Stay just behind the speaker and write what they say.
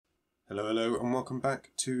Hello and welcome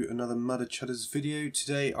back to another Mudder Chudders video.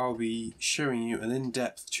 Today I'll be showing you an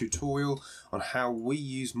in-depth tutorial on how we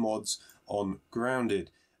use mods on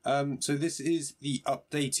Grounded. So this is the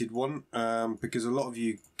updated one because a lot of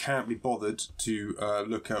you can't be bothered to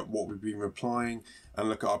look at what we've been replying and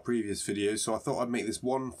look at our previous videos. So I thought I'd make this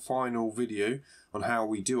one final video on how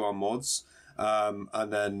we do our mods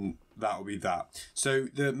and then that'll be that. So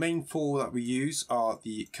the main four that we use are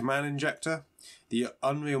the Command Injector, the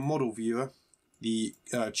Unreal Model Viewer, the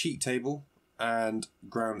Cheat Table, and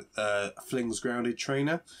Fling's Grounded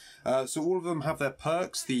Trainer. So all of them have their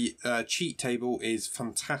perks. The Cheat Table is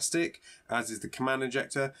fantastic, as is the Command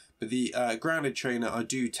Injector, but the Grounded Trainer I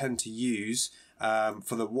do tend to use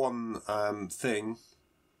for the one thing,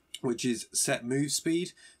 which is set move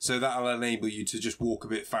speed. So that'll enable you to just walk a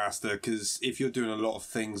bit faster, because if you're doing a lot of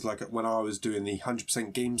things, like when I was doing the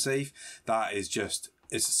 100% game save, that is just,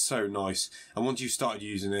 it's so nice. And once you've started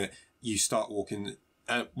using it, you start walking,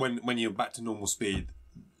 when you're back to normal speed,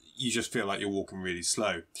 you just feel like you're walking really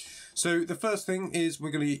slow. So the first thing is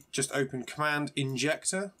we're going to just open Command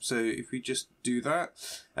Injector. So if we just do that,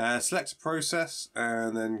 select a process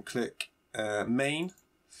and then click main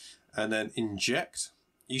and then inject.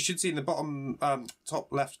 You should see in the bottom top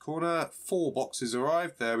left corner 4 boxes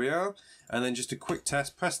arrived. There we are. And then just a quick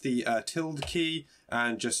test, press the tilde key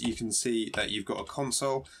and just you can see that you've got a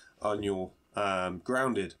console on your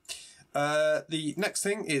Grounded. The next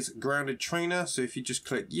thing is Grounded Trainer. So if you just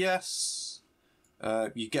click yes,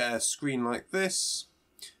 you get a screen like this.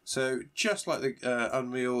 So just like the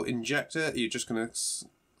Unreal Injector, you're just going to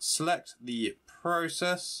select the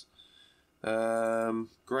process,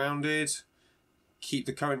 Grounded, keep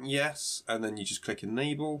the current yes, and then you just click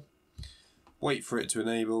enable, wait for it to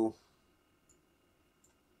enable,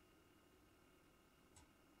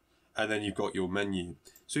 and then you've got your menu.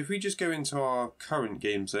 So if we just go into our current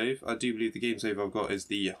game save, I do believe the game save I've got is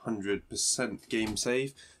the 100% game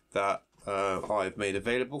save that I've made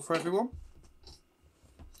available for everyone.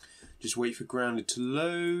 Just wait for Grounded to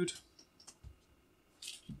load.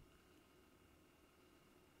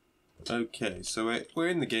 Okay, so we're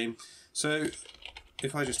in the game. So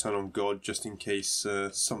if I just turn on God, just in case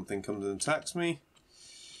something comes and attacks me.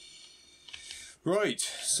 Right,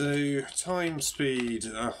 so time speed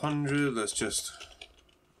 100. Let's just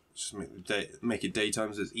make it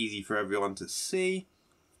daytime so it's easy for everyone to see.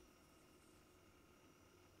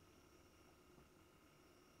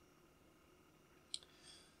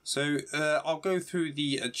 So I'll go through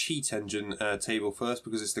the cheat engine table first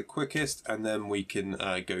because it's the quickest, and then we can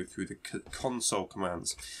go through the console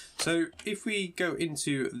commands. So if we go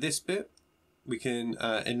into this bit, we can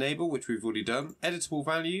enable, which we've already done, editable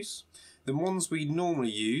values. The ones we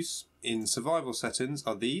normally use in survival settings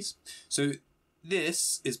are these. So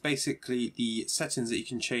this is basically the settings that you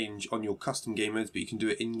can change on your custom game modes, but you can do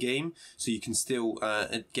it in game, so you can still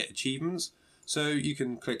get achievements. So you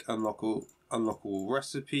can click unlock all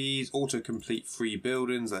recipes, autocomplete free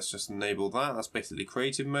buildings, let's just enable that, that's basically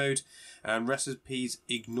creative mode. And recipes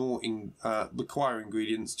require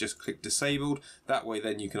ingredients, just click disabled, that way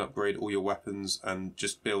then you can upgrade all your weapons and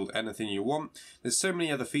just build anything you want. There's so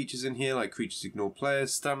many other features in here, like creatures ignore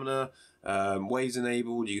players, stamina, waves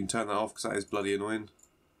enabled, you can turn that off because that is bloody annoying.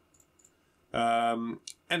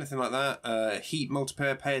 Anything like that, heat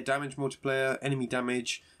multiplayer, player damage multiplayer, enemy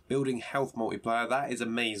damage, building health multiplier, that is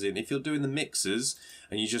amazing. If you're doing the mixers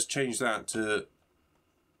and you just change that to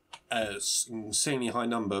an insanely high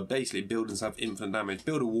number, basically buildings have infinite damage.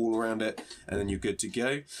 Build a wall around it and then you're good to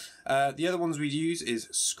go. The other ones we'd use is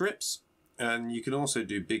scripts, and you can also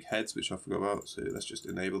do big heads, which I forgot about, so let's just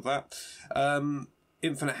enable that.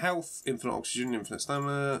 Infinite health, infinite oxygen, infinite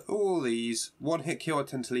stamina, all these. One hit kill I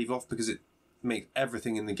tend to leave off because it makes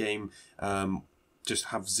everything in the game just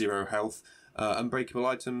have 0 health. Unbreakable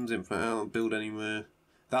items, infinite health, build anywhere.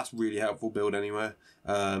 That's really helpful, build anywhere.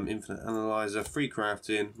 Infinite analyzer, free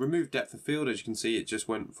crafting, remove depth of field. As you can see, it just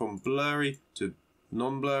went from blurry to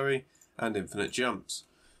non-blurry, and infinite jumps.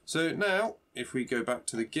 So now, if we go back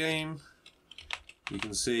to the game, you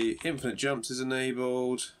can see infinite jumps is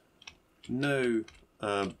enabled, no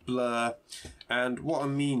blur. And what I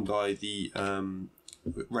mean by the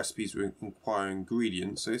recipes require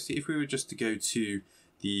ingredients, so see, if we were just to go to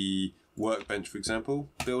the workbench, for example,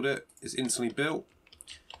 build it, it's instantly built,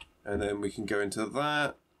 and then we can go into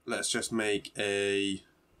that. Let's just make a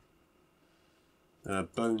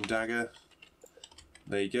bone dagger.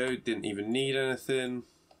 There you go, didn't even need anything.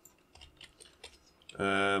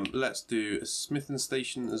 Let's do a smithing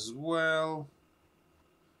station as well.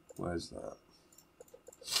 Where's that?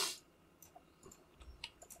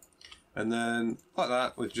 And then like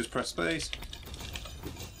that, we can just press space,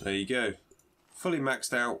 There you go. Fully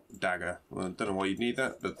maxed out dagger. Well, I don't know why you'd need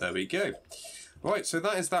that, but there we go. Right, so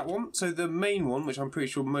that is that one. So the main one, which I'm pretty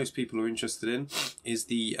sure most people are interested in, is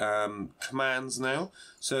the commands now.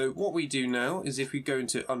 So what we do now is if we go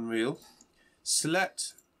into Unreal,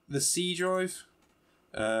 select the C drive,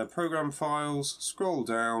 program files, scroll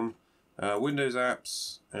down, Windows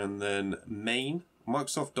apps, and then main,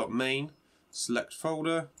 Microsoft.main, select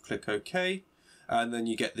folder, click OK, and then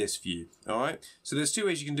you get this view. Alright, so there's two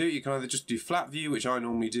ways you can do it. You can either just do flat view, which I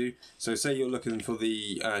normally do. So say you're looking for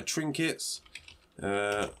the trinkets,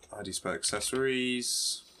 how do you spell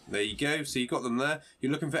accessories? There you go, so you got them there.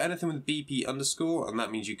 You're looking for anything with BP underscore, and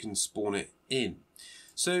that means you can spawn it in.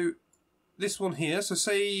 So this one here, so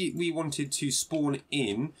say we wanted to spawn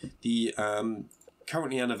in the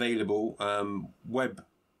currently unavailable web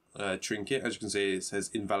trinket. As you can see, it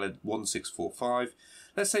says invalid 1645.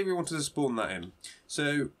 Let's say we wanted to spawn that in.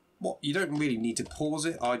 So what, you don't really need to pause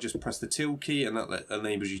it. I just press the tilde key and that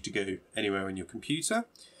enables you to go anywhere on your computer.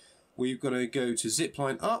 We've got to go to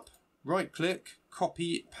zipline up, right click,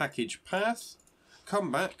 copy package path,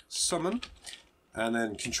 come back, summon, and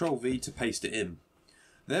then Control V to paste it in.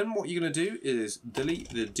 Then what you're going to do is delete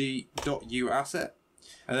the d.u asset,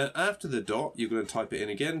 and then after the dot you're going to type it in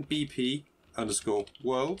again, bp underscore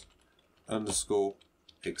world underscore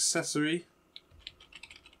accessory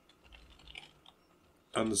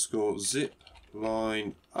underscore zip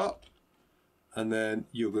line up, and then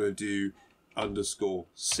you're going to do underscore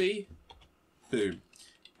C, boom,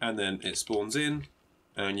 and then it spawns in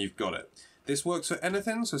and you've got it. This works for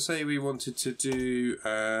anything, so say we wanted to do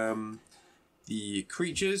the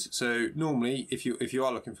creatures. So normally if you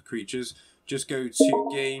are looking for creatures, just go to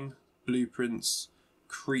game, blueprints,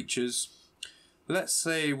 creatures. Let's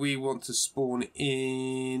say we want to spawn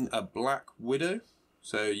in a black widow.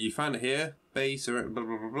 So you found it here, base or blah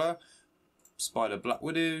blah blah blah, spider black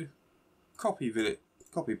widow, copy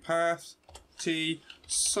path, T,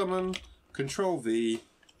 summon, Control V,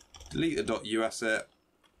 delete the .u asset,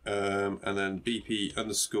 and then BP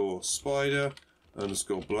underscore spider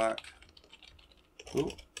underscore black,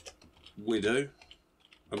 widow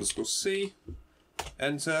underscore C,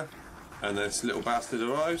 enter, and this little bastard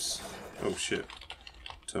arrives. Oh shit,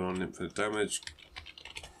 turn on infinite damage,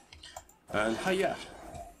 and hiya,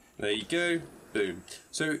 there you go. Boom.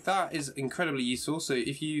 So that is incredibly useful. So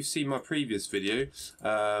if you've seen my previous video,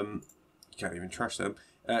 you can't even trash them.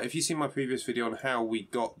 If you've seen my previous video on how we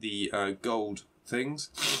got the gold things,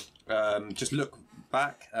 just look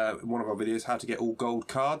back in one of our videos, how to get all gold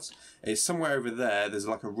cards. It's somewhere over there. There's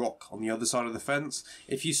like a rock on the other side of the fence.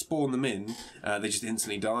 If you spawn them in, they just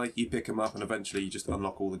instantly die. You pick them up and eventually you just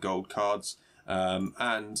unlock all the gold cards.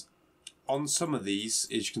 And on some of these,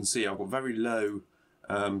 as you can see, I've got very low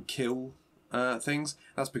kill things.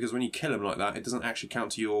 That's because when you kill them like that, it doesn't actually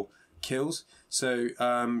count to your kills. So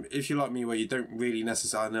if you're like me, where you don't really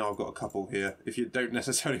necessarily, I know I've got a couple here, if you don't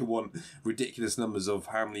necessarily want ridiculous numbers of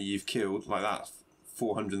how many you've killed, like that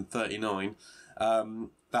 439,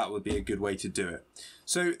 that would be a good way to do it.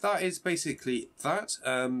 So that is basically that.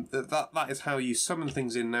 That is how you summon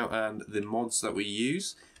things in now, and the mods that we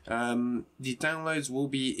use. The downloads will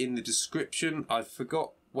be in the description. I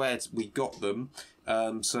forgot where we got them,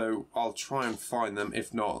 so I'll try and find them.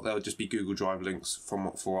 If not, they'll just be Google Drive links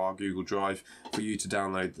for our Google Drive for you to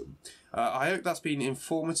download them. I hope that's been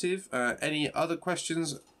informative. Any other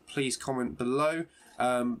questions, please comment below.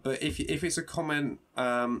 But if it's a comment,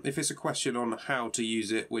 if it's a question on how to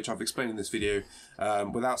use it, which I've explained in this video,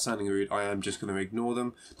 without sounding rude, I am just going to ignore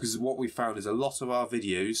them, because what we found is a lot of our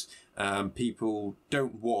videos, people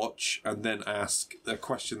don't watch and then ask a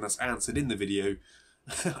question that's answered in the video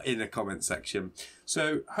in the comment section.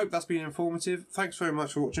 So hope that's been informative. Thanks very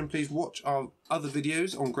much for watching. Please watch our other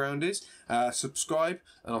videos on Grounded, subscribe,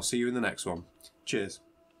 and I'll see you in the next one. Cheers.